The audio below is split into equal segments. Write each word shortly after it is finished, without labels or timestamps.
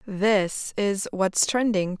This is what's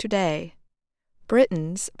trending today.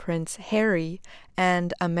 Britain's Prince Harry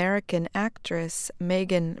and American actress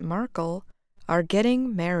Meghan Markle are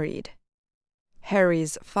getting married.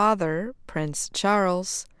 Harry's father, Prince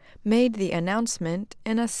Charles, made the announcement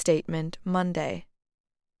in a statement Monday.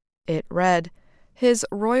 It read, "His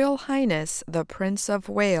Royal Highness the Prince of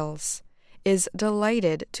Wales is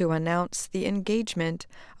delighted to announce the engagement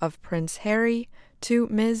of Prince Harry to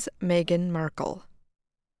Ms. Meghan Markle."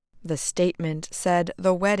 The statement said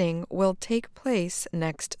the wedding will take place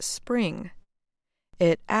next spring.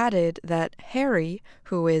 It added that Harry,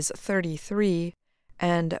 who is 33,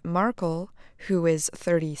 and Markle, who is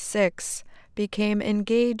 36, became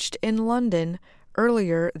engaged in London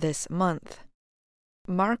earlier this month.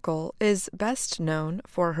 Markle is best known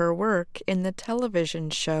for her work in the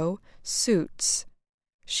television show Suits.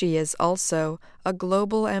 She is also a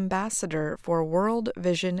global ambassador for World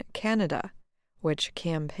Vision Canada, which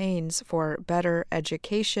campaigns for better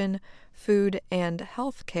education, food, and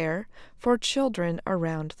health care for children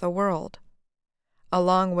around the world.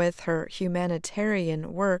 Along with her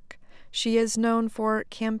humanitarian work, she is known for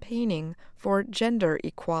campaigning for gender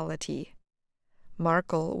equality.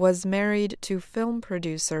 Markle was married to film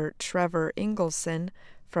producer Trevor Ingleson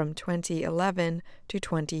from 2011 to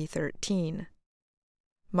 2013.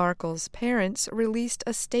 Markle's parents released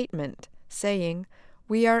a statement saying,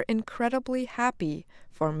 "We are incredibly happy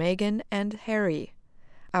for Meghan and Harry.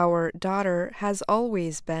 Our daughter has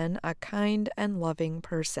always been a kind and loving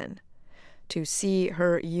person. To see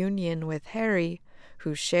her union with Harry,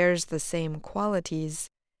 who shares the same qualities,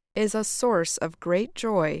 is a source of great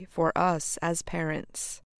joy for us as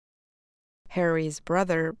parents." Harry's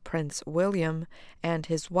brother, Prince William, and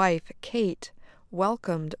his wife, Kate,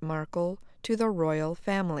 welcomed Markle to the royal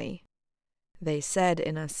family. They said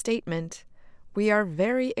in a statement, "We are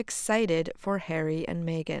very excited for Harry and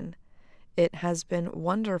Meghan. It has been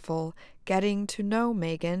wonderful getting to know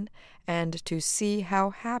Meghan and to see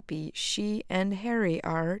how happy she and Harry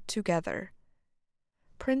are together."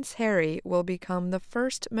 Prince Harry will become the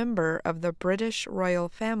first member of the British royal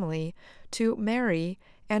family to marry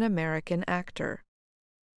an American actor.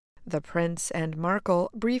 The Prince and Markle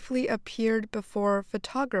briefly appeared before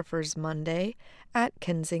photographers Monday at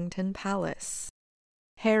Kensington Palace.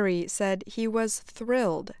 Harry said he was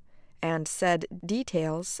thrilled and said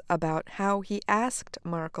details about how he asked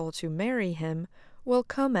Markle to marry him will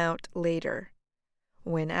come out later.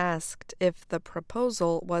 When asked if the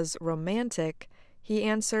proposal was romantic, he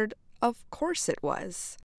answered, "Of course it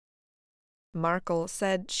was." Markle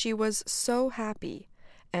said she was so happy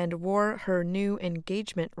and wore her new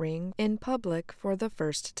engagement ring in public for the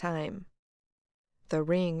first time. The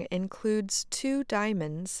ring includes 2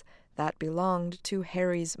 diamonds that belonged to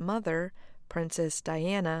Harry's mother, Princess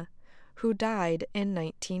Diana, who died in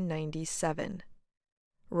 1997.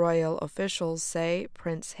 Royal officials say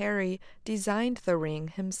Prince Harry designed the ring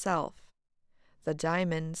himself. The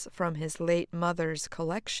diamonds from his late mother's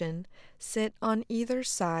collection sit on either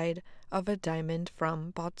side of a diamond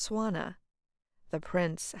from Botswana. The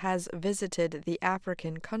prince has visited the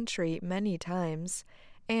African country many times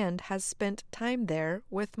and has spent time there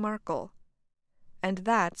with Markle. And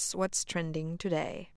that's what's trending today.